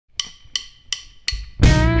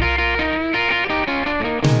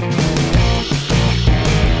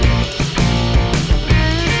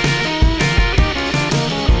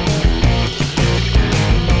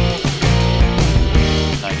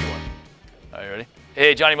All right, ready?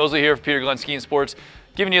 Hey, Johnny Mosley here for Peter Glenn Ski and Sports,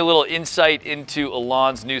 giving you a little insight into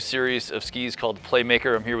Elan's new series of skis called the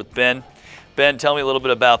Playmaker. I'm here with Ben. Ben, tell me a little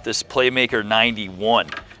bit about this Playmaker 91.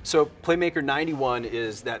 So Playmaker 91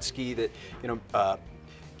 is that ski that,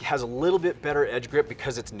 has a little bit better edge grip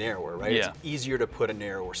because it's narrower, right? Yeah. It's easier to put a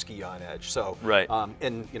narrower ski on edge. So, right.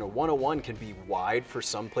 And 101 can be wide for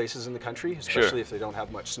some places in the country, especially if they don't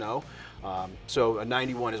have much snow. So a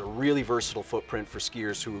 91 is a really versatile footprint for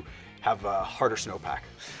skiers who have a harder snowpack.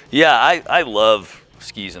 Yeah, I love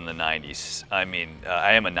skis in the 90s. I mean,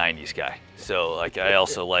 I am a 90s guy. So like, I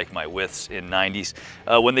also like my widths in 90s.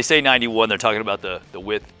 When they say 91, they're talking about the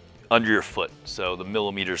width under your foot, so the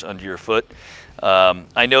millimeters under your foot.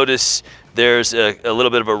 I notice there's a little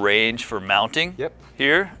bit of a range for mounting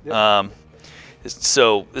here. Yep.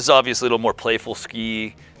 So this is obviously a little more playful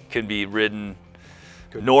ski, can be ridden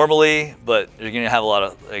normally, but you're gonna have a lot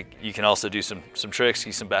of, like, you can also do some tricks,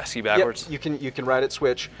 ski backwards. Yep. You can ride it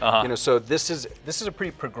switch. So this is a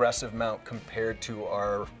pretty progressive mount compared to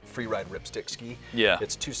our free ride ripstick ski. Yeah.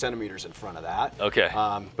 It's 2 centimeters in front of that. Okay.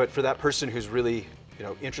 But for that person who's really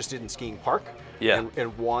interested in skiing park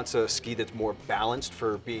and wants a ski that's more balanced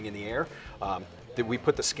for being in the air, that we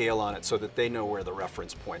put the scale on it so that they know where the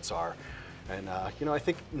reference points are. And I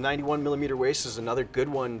think 91 millimeter waist is another good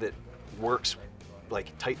one that works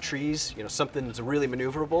like tight trees, something that's really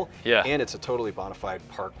maneuverable, and it's a totally bona fide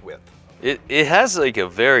park width. It has like a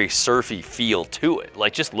very surfy feel to it.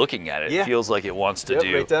 Like just looking at it, it feels like it wants to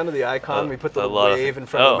do. Right down to the icon, we put the wave in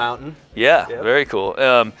front of the mountain. Yeah, very cool.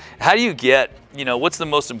 How do you get, what's the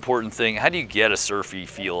most important thing? How do you get a surfy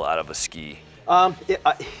feel out of a ski?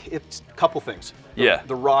 It's a couple things.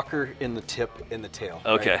 The rocker in the tip and the tail.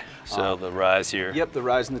 Okay, right? So the rise here. Yep, the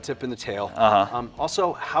rise in the tip and the tail.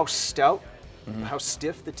 Also, how stout, how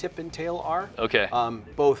stiff the tip and tail are. Okay.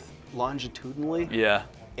 Both longitudinally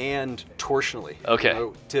and torsionally. Okay.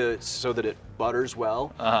 So that it butters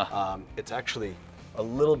well. It's actually a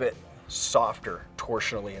little bit softer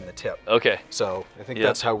torsionally in the tip. Okay. So I think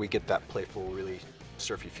that's how we get that playful, really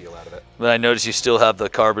surfy feel out of it. But I notice you still have the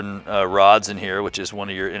carbon rods in here, which is one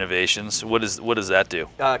of your innovations. What does that do?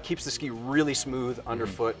 Keeps the ski really smooth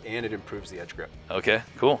underfoot, and it improves the edge grip. Okay,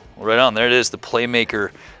 cool. Well, right on. There it is, the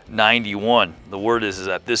Playmaker 91. The word is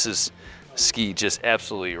that this ski just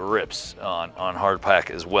absolutely rips on hard pack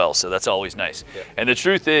as well, so that's always nice. And the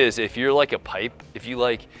truth is, if you're like a pipe,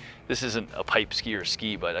 this isn't a pipe ski or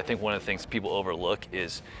ski, but I think one of the things people overlook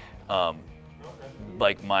is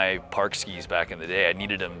like my park skis back in the day, I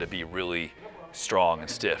needed them to be really strong and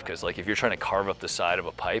stiff, because like if you're trying to carve up the side of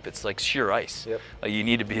a pipe, it's like sheer ice. Like you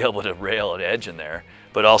need to be able to rail an edge in there,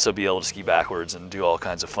 but also be able to ski backwards and do all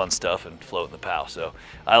kinds of fun stuff and float in the POW. So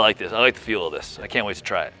I like this. I like the feel of this. I can't wait to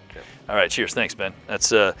try it. All right, cheers. Thanks, Ben. That's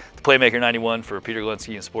the Playmaker 91 for Peter Glenn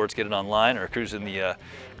Ski and Sports. Get it online or cruise in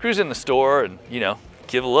the store and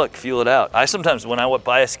give a look, feel it out. I sometimes, when I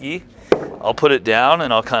buy a ski, I'll put it down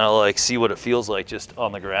and I'll kind of like see what it feels like just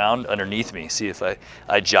on the ground underneath me, see if I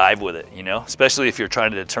jive with it, especially if you're trying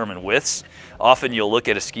to determine widths. Often you'll look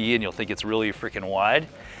at a ski and you'll think it's really freaking wide,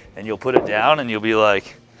 and you'll put it down and you'll be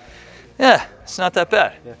like, yeah, it's not that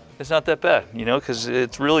bad. It's not that bad, because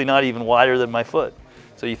it's really not even wider than my foot.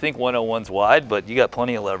 So you think 101's wide, but you got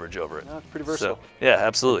plenty of leverage over it. It's pretty versatile. So, yeah,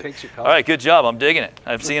 absolutely. All right, good job. I'm digging it.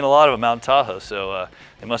 I've seen a lot of them out in Tahoe, so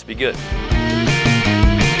it must be good.